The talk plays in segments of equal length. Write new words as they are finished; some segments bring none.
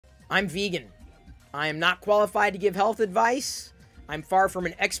I'm vegan. I am not qualified to give health advice. I'm far from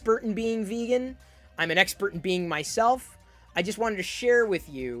an expert in being vegan. I'm an expert in being myself. I just wanted to share with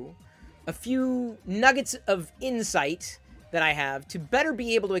you a few nuggets of insight that I have to better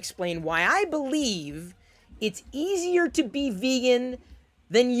be able to explain why I believe it's easier to be vegan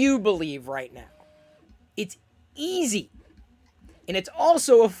than you believe right now. It's easy. And it's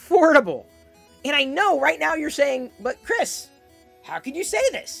also affordable. And I know right now you're saying, but Chris, how could you say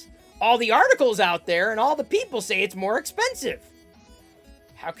this? All the articles out there and all the people say it's more expensive.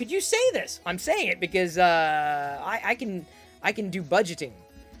 How could you say this? I'm saying it because I can do budgeting.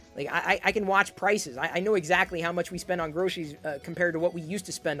 Like I can watch prices. I know exactly how much we spend on groceries compared to what we used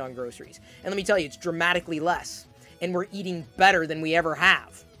to spend on groceries. And let me tell you, it's dramatically less. And we're eating better than we ever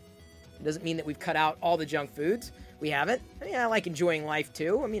have. It doesn't mean that we've cut out all the junk foods. We haven't. I mean, I like enjoying life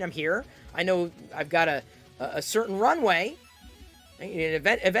too. I mean, I'm here. I know I've got a certain runway. And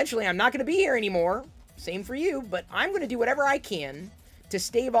eventually, I'm not going to be here anymore. Same for you. But I'm going to do whatever I can to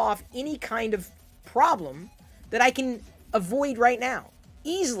stave off any kind of problem that I can avoid right now.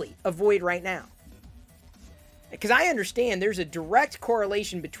 Easily avoid right now. Because I understand there's a direct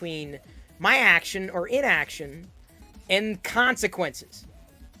correlation between my action or inaction and consequences.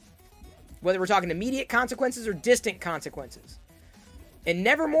 Whether we're talking immediate consequences or distant consequences. And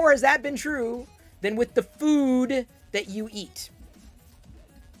never more has that been true than with the food that you eat.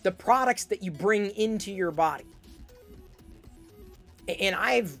 The products that you bring into your body. And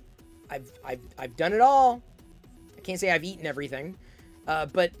I've done it all. I can't say I've eaten everything.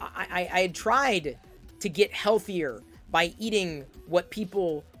 But I had tried to get healthier by eating what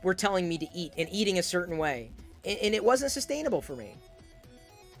people were telling me to eat and eating a certain way. And it wasn't sustainable for me.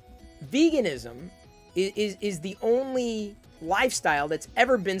 Veganism is the only lifestyle that's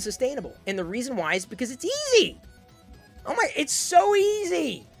ever been sustainable. And the reason why is because it's easy. Oh my, it's so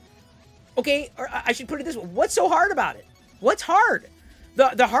easy. Okay, or I should put it this way. What's so hard about it? What's hard?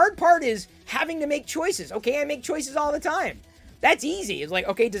 The hard part is having to make choices. Okay, I make choices all the time. That's easy. It's like,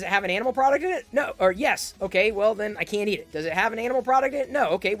 okay, does it have an animal product in it? No. Or yes. Okay, well, then I can't eat it. Does it have an animal product in it? No.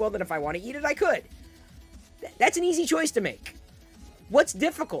 Okay, well, then if I want to eat it, I could. That's an easy choice to make. What's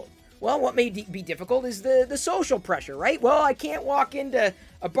difficult? Well, what may be difficult is the social pressure, right? Well, I can't walk into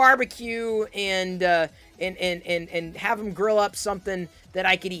a barbecue and have them grill up something that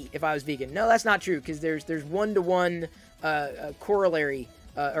I could eat if I was vegan. No, that's not true, because there's one-to-one corollary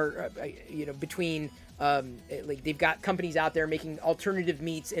between like they've got companies out there making alternative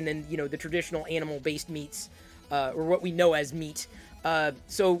meats and then the traditional animal-based meats or what we know as meat.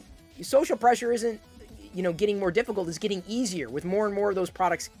 So social pressure isn't getting more difficult, is getting easier with more and more of those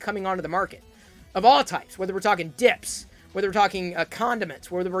products coming onto the market of all types, whether we're talking dips, whether we're talking condiments,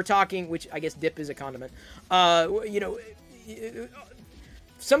 whether we're talking, which I guess dip is a condiment,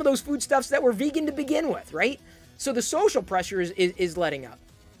 some of those foodstuffs that were vegan to begin with, right? So the social pressure is letting up.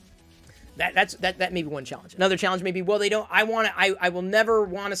 That may be one challenge. Another challenge may be, well, I will never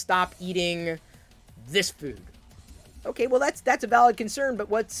want to stop eating this food. Okay, well that's a valid concern, but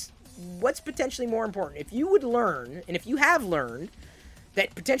what's potentially more important? If you would learn, and if you have learned,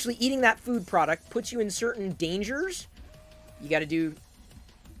 that potentially eating that food product puts you in certain dangers, you got to do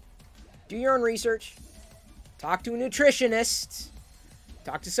your own research, talk to a nutritionist,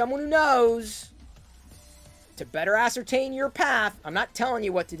 talk to someone who knows, to better ascertain your path. I'm not telling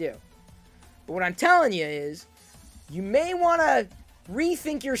you what to do. But what I'm telling you is, you may want to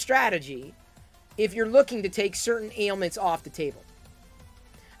rethink your strategy if you're looking to take certain ailments off the table.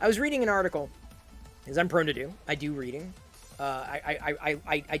 I was reading an article, as I'm prone to do. I do reading.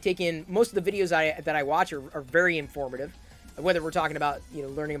 I take in, most of the videos that I watch are very informative, whether we're talking about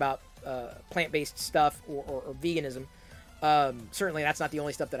learning about plant-based stuff or veganism. Certainly, that's not the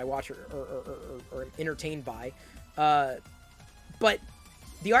only stuff that I watch or am entertained by. But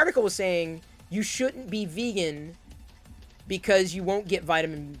the article was saying you shouldn't be vegan because you won't get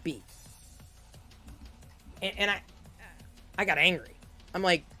vitamin B. And I got angry. I'm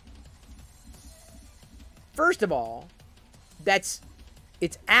like, first of all, it's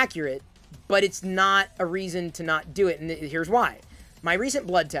accurate, but it's not a reason to not do it. And here's why. My recent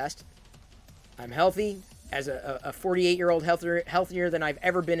blood test, I'm healthy as a 48-year-old, healthier than I've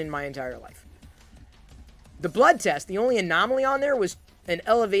ever been in my entire life. The blood test, the only anomaly on there was an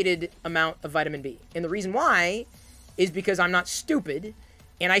elevated amount of vitamin B. And the reason why is because I'm not stupid,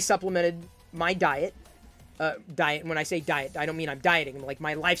 and I supplemented my diet. When I say diet, I don't mean I'm dieting, like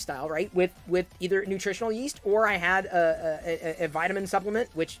my lifestyle, right? With either nutritional yeast, or I had a vitamin supplement,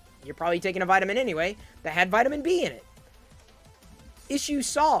 which you're probably taking a vitamin anyway, that had vitamin B in it. Issue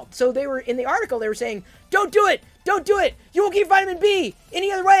solved. So they were, in the article, they were saying, don't do it! Don't do it. You won't get vitamin B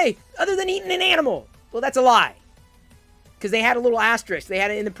any other way other than eating an animal. Well, that's a lie. Because they had a little asterisk. They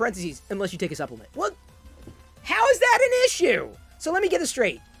had it in the parentheses, unless you take a supplement. Well, how is that an issue? So let me get this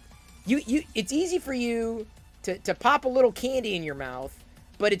straight. It's easy for you to pop a little candy in your mouth,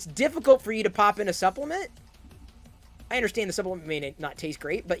 but it's difficult for you to pop in a supplement? I understand the supplement may not taste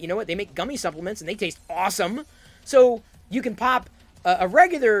great, but you know what? They make gummy supplements, and they taste awesome. So you can pop a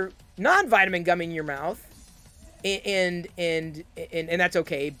regular non-vitamin gummy in your mouth, and that's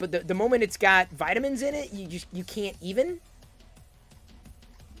okay. But the moment it's got vitamins in it, you can't even.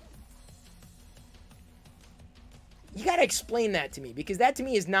 You gotta explain that to me, because that to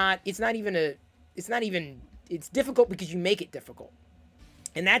me is not. It's difficult because you make it difficult,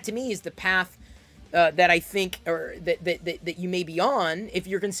 and that to me is the path that I think, or that you may be on if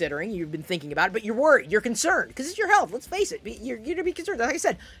you're considering. You've been thinking about it, but you're worried, you're concerned because it's your health. Let's face it, you're gonna be concerned. Like I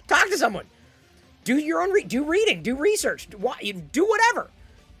said, talk to someone. Do your own do reading, do research, do whatever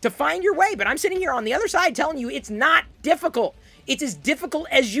to find your way. But I'm sitting here on the other side telling you it's not difficult. It's as difficult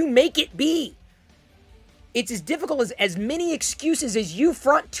as you make it be. It's as difficult as many excuses as you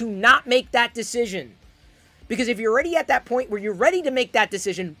front to not make that decision. Because if you're already at that point where you're ready to make that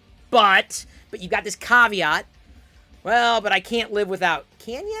decision, but you got this caveat, well, but I can't live without.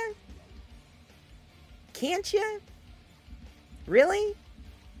 Can you? Can't you? Really?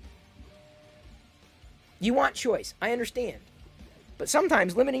 You want choice. I understand. But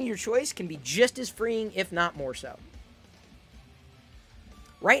sometimes limiting your choice can be just as freeing, if not more so.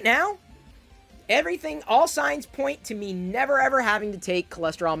 Right now, all signs point to me never ever having to take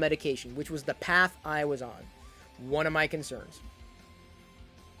cholesterol medication, which was the path I was on. One of my concerns.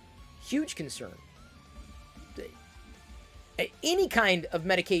 Huge concern. Any kind of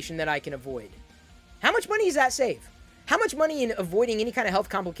medication that I can avoid. How much money does that save? How much money in avoiding any kind of health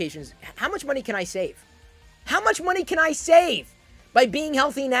complications? How much money can I save? How much money can I save by being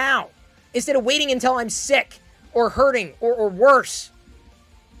healthy now instead of waiting until I'm sick or hurting or worse?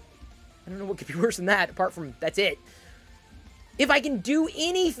 I don't know what could be worse than that, apart from that's it. If I can do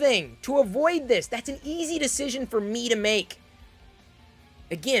anything to avoid this, that's an easy decision for me to make.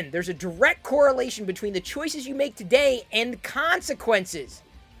 Again, there's a direct correlation between the choices you make today and consequences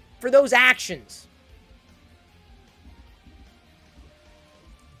for those actions.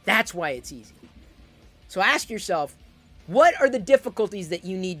 That's why it's easy. So ask yourself, what are the difficulties that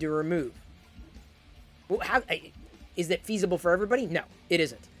you need to remove? Well, is that feasible for everybody? No, it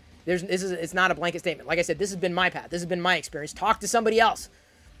isn't. It's not a blanket statement. Like I said, this has been my path. This has been my experience. Talk to somebody else.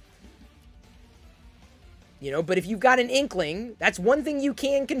 But if you've got an inkling, that's one thing you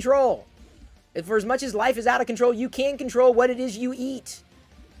can control. For as much as life is out of control, you can control what it is you eat.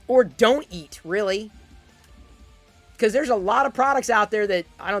 Or don't eat, really. Because there's a lot of products out there that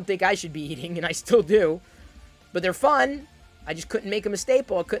I don't think I should be eating, and I still do. But they're fun. I just couldn't make them a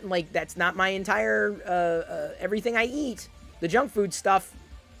staple. I couldn't, that's not my entire, everything I eat. The junk food stuff.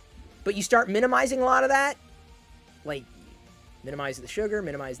 But you start minimizing a lot of that. Like, minimize the sugar,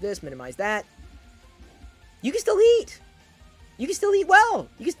 minimize this, minimize that. You can still eat. You can still eat well.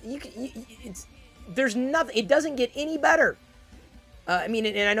 There's nothing. It doesn't get any better. And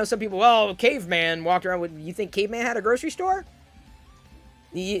I know some people, well, caveman walked around with, you think caveman had a grocery store?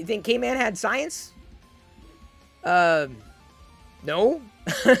 You think caveman had science? No.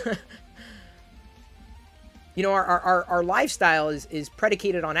 Our lifestyle is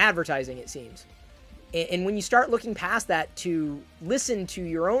predicated on advertising, it seems. And when you start looking past that to listen to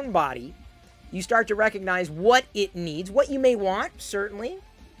your own body, you start to recognize what it needs, what you may want, certainly.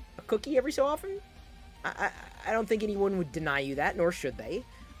 A cookie every so often. I don't think anyone would deny you that, nor should they.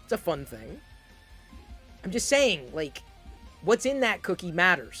 It's a fun thing. I'm just saying, what's in that cookie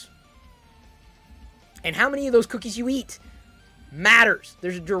matters. And how many of those cookies you eat matters.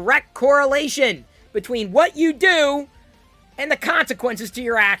 There's a direct correlation between what you do and the consequences to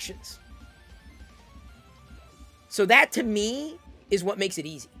your actions. So that, to me, is what makes it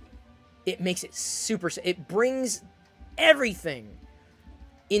easy. It makes it it brings everything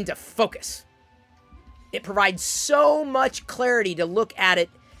into focus. It provides so much clarity to look at it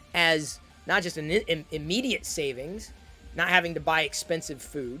as not just an immediate savings, not having to buy expensive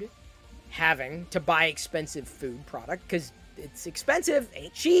food, having to buy expensive food product, because it's expensive,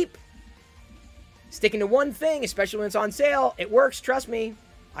 ain't cheap. Sticking to one thing, especially when it's on sale, it works, trust me.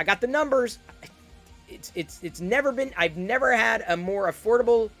 I got the numbers. It's never been, I've never had a more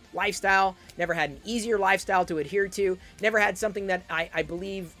affordable lifestyle, never had an easier lifestyle to adhere to, never had something that I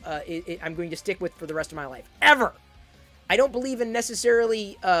believe I'm going to stick with for the rest of my life. Ever. I don't believe in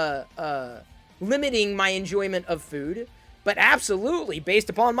necessarily limiting my enjoyment of food, but absolutely, based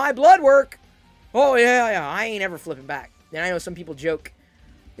upon my blood work, Oh, yeah, I ain't ever flipping back. And I know some people joke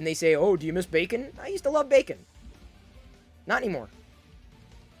and they say, oh, do you miss bacon? I used to love bacon. Not anymore.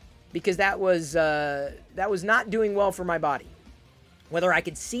 Because that was not doing well for my body. Whether I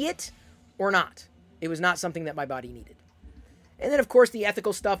could see it or not, it was not something that my body needed. And then, of course, the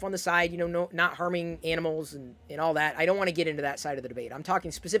ethical stuff on the side, not harming animals and all that. I don't want to get into that side of the debate. I'm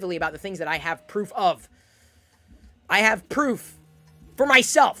talking specifically about the things that I have proof of. I have proof for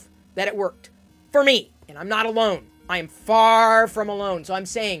myself that it worked. For me. And I'm not alone. I am far from alone. So I'm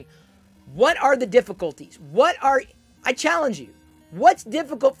saying, what are the difficulties? I challenge you. What's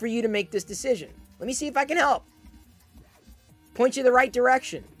difficult for you to make this decision? Let me see if I can help. Point you the right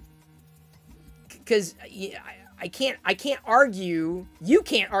direction. Because I can't argue. You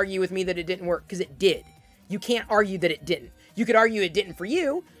can't argue with me that it didn't work, because it did. You can't argue that it didn't. You could argue it didn't for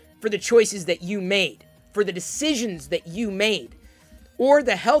you, for the choices that you made, for the decisions that you made, or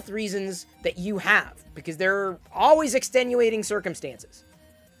the health reasons that you have, because there are always extenuating circumstances.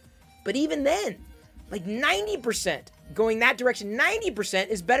 But even then, like 90% going that direction, 90%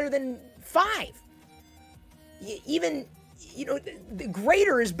 is better than 5. Even, the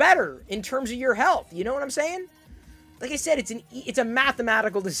greater is better in terms of your health. You know what I'm saying? Like I said, it's a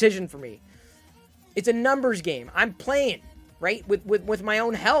mathematical decision for me. It's a numbers game. I'm playing, right, with my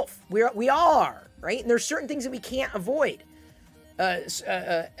own health. We all are, right? And there's certain things that we can't avoid.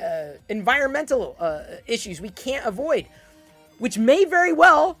 Environmental issues we can't avoid, which may very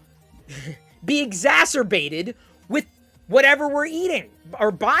well be exacerbated with whatever we're eating,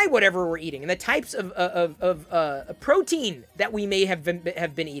 or by whatever we're eating, and the types of protein that we may have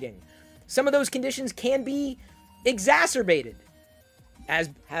been eating. Some of those conditions can be exacerbated, as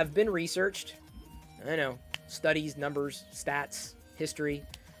have been researched. I know, studies, numbers, stats, history.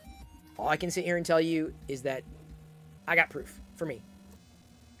 All I can sit here and tell you is that I got proof for me.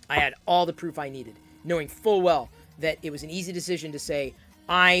 I had all the proof I needed, knowing full well that it was an easy decision to say,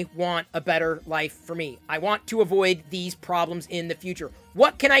 I want a better life for me. I want to avoid these problems in the future.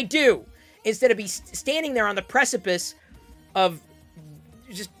 What can I do? Instead of standing there on the precipice of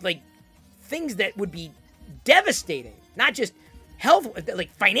just like things that would be devastating, not just health, like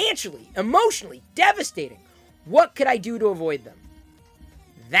financially, emotionally devastating. What could I do to avoid them?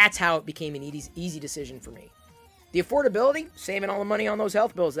 That's how it became an easy decision for me. The affordability, saving all the money on those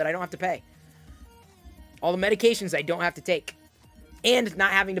health bills that I don't have to pay. All the medications I don't have to take. And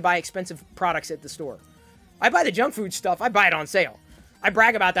not having to buy expensive products at the store. I buy the junk food stuff, I buy it on sale. I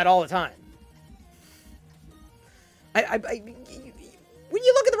brag about that all the time. When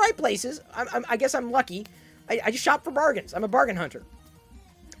you look at the right places, I guess I'm lucky. I just shop for bargains. I'm a bargain hunter.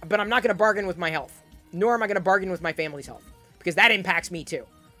 But I'm not going to bargain with my health. Nor am I going to bargain with my family's health. Because that impacts me too.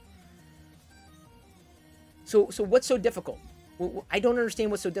 So what's so difficult? I don't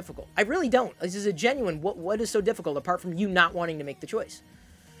understand what's so difficult. I really don't. This is a genuine, what is so difficult apart from you not wanting to make the choice?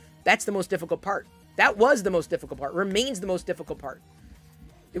 That's the most difficult part. That was the most difficult part. Remains the most difficult part.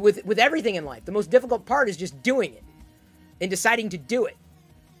 With everything in life, the most difficult part is just doing it. And deciding to do it.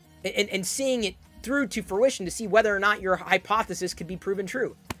 And seeing it through to fruition to see whether or not your hypothesis could be proven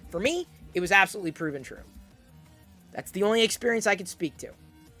true. For me, it was absolutely proven true. That's the only experience I could speak to.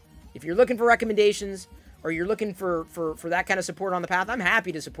 If you're looking for recommendations, or you're looking for that kind of support on the path, I'm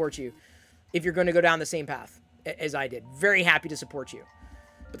happy to support you if you're going to go down the same path as I did. Very happy to support you.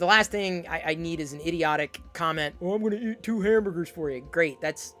 But the last thing I need is an idiotic comment. Oh, I'm going to eat 2 hamburgers for you. Great.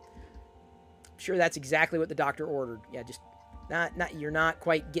 I'm sure that's exactly what the doctor ordered. Yeah, just you're not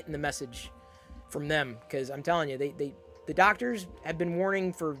quite getting the message from them, because I'm telling you, the doctors have been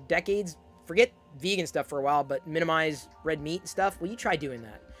warning for decades. Forget vegan stuff for a while, but minimize red meat and stuff. Well, you try doing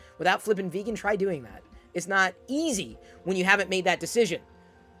that. Without flipping vegan, try doing that. It's not easy when you haven't made that decision.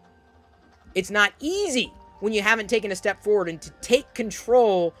 It's not easy when you haven't taken a step forward and to take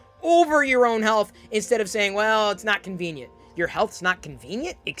control over your own health instead of saying, well, it's not convenient. Your health's not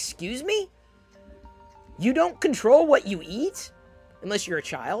convenient? Excuse me? You don't control what you eat unless you're a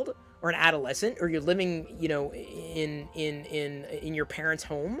child or an adolescent or you're living, in your parents'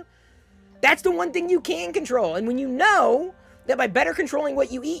 home. That's the one thing you can control. And when you know that by better controlling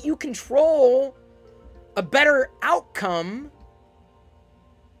what you eat, you control a better outcome,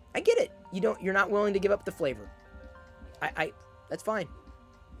 I get it. You're not willing to give up the flavor. That's fine.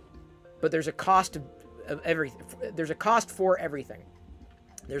 But there's a cost of everything. There's a cost for everything.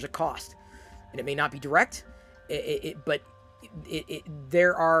 There's a cost. And it may not be direct, but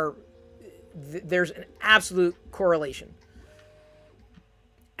there's an absolute correlation.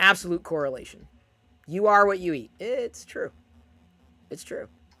 Absolute correlation. You are what you eat. It's true. It's true.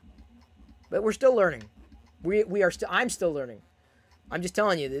 But we're still learning. I'm still learning. I'm just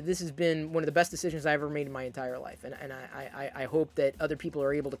telling you that this has been one of the best decisions I ever made in my entire life. And I hope that other people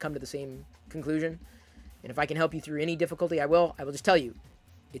are able to come to the same conclusion. And if I can help you through any difficulty, I will. I will just tell you,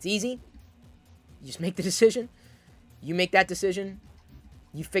 it's easy. You just make the decision. You make that decision.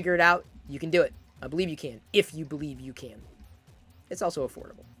 You figure it out. You can do it. I believe you can, if you believe you can. It's also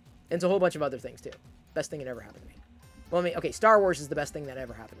affordable. And it's a whole bunch of other things, too. Best thing that ever happened to me. Well, I mean, okay, Star Wars is the best thing that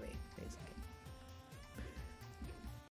ever happened to me.